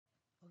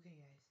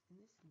In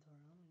this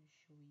tutorial, I'm going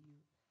to show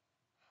you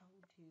how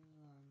to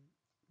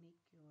make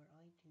your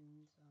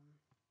iTunes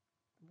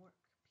work,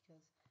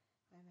 because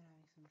I've been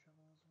having some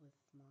troubles with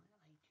my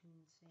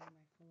iTunes, saying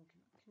my phone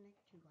can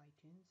connect to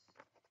iTunes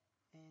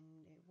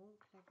and it won't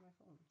connect to my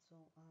phone. So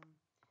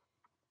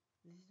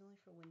this is only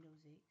for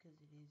Windows 8, because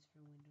it is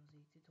for Windows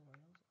 8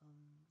 tutorials.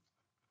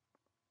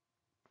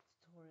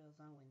 Tutorials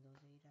on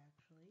Windows 8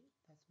 actually.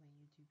 That's my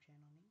YouTube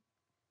channel name.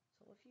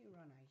 So if you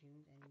run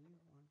iTunes and you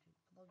want to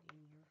plug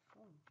in your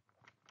phone,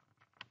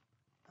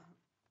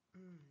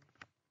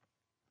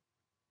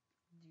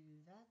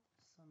 do that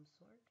of some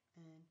sort,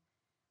 and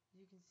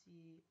you can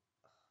see,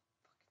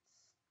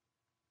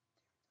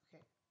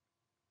 okay,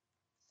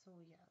 so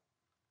yeah,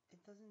 it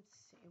doesn't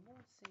say, it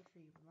won't say for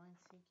you, but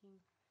mine's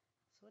syncing.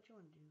 So what you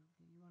want to do,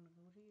 you want to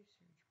go to your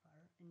search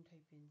bar and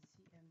type in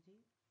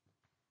CMD,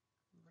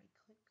 right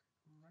click,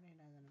 run it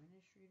as an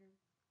administrator,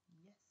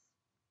 yes,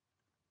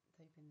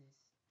 type in this,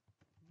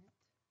 net,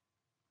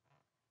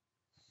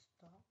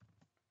 stop,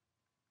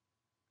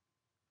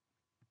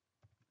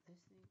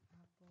 this thing,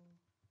 Apple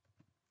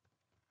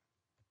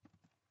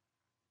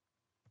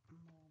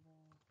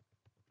mobile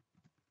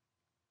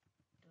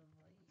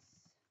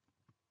device,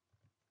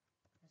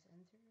 press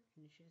enter,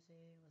 and it should say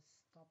it was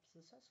stopped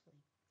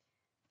successfully.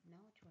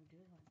 Now what you want to do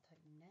is you want to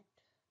type net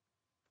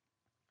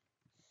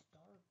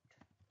start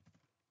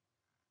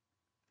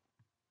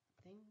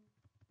thing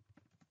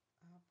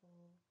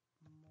Apple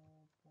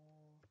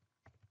mobile,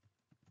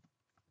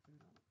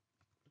 no,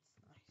 it's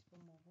not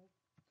Apple mobile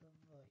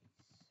device,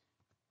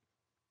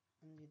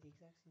 and do the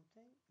exact same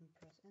thing and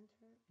press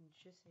enter, and it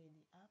should say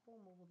the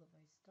Apple mobile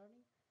device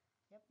starting.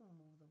 The Apple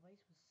mobile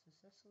device was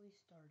successfully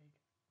started.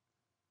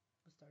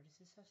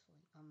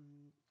 Successfully.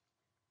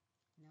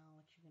 Now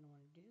what you're gonna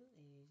want to do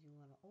is you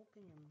want to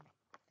open your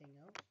thing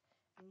up,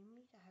 and you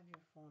need to have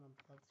your phone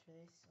unplugged for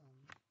this.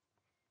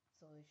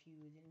 So if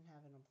you didn't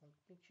have it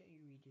unplugged, make sure you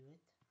redo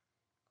it.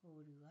 Go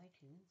to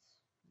iTunes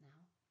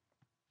now.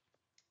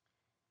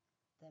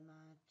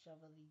 Dema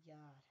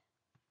Javaligar,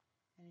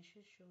 and it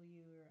should show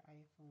you your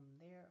iPhone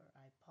there, or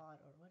iPod,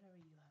 or whatever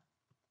you have.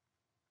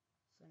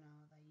 So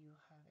now that you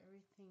have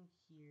everything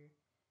here,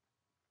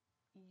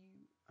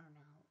 you are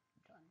now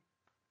done.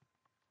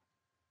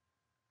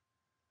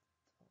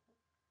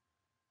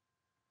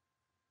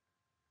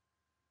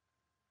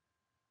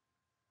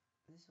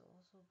 So this will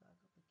also back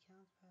up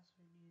account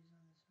password used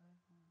on this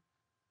iPhone.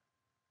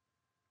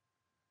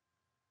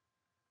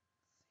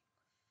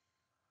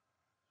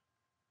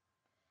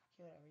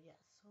 Okay, whatever.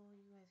 Yeah, so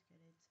you guys get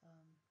it.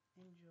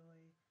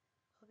 Enjoy.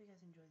 Hope you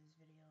guys enjoyed this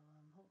video.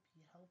 Hope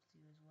it helped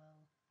you as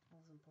well.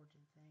 Most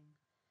important thing.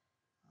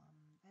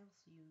 I will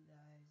see you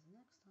guys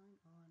next time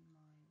on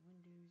my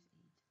Windows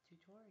 8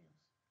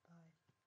 tutorials. Bye.